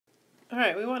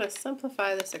Alright, we want to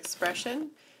simplify this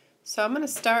expression. So I'm going to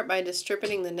start by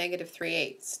distributing the negative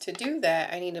 3/8. To do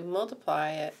that, I need to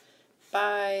multiply it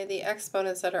by the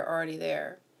exponents that are already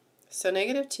there. So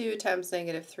negative 2 times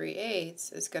negative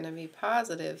 3/8 is going to be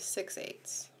positive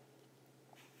 6/8.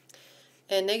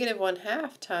 And negative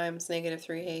 1/2 times negative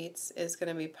 3/8 is going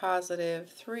to be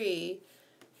positive 3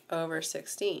 over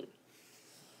 16.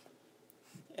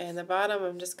 And the bottom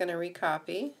I'm just going to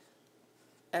recopy.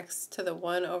 X to the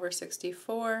 1 over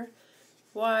 64,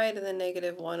 y to the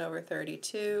negative 1 over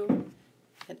 32,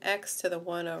 and x to the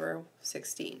 1 over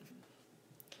 16.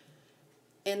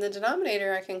 In the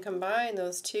denominator, I can combine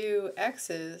those two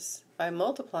x's by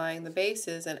multiplying the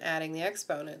bases and adding the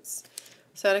exponents.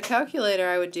 So on a calculator,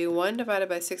 I would do 1 divided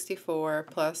by 64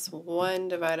 plus 1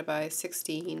 divided by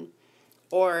 16,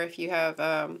 or if you have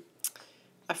a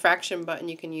fraction button,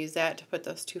 you can use that to put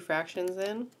those two fractions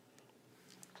in.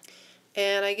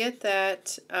 And I get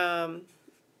that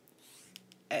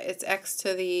it's x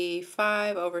to the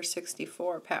 5 over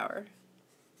 64 power.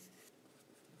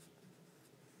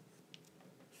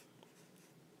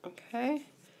 Okay,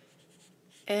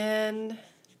 and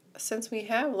since we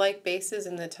have like bases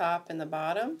in the top and the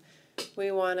bottom,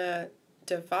 we want to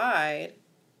divide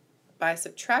by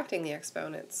subtracting the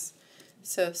exponents.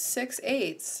 So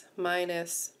 6/8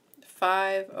 minus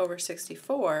 5 over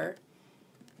 64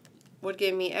 would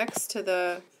give me x to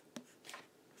the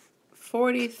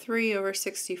 43 over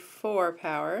 64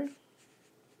 power,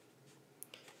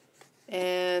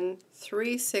 and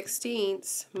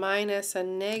 3/16 minus a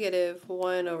negative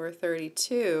 1 over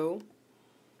 32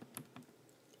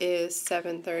 is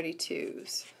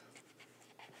 7/32.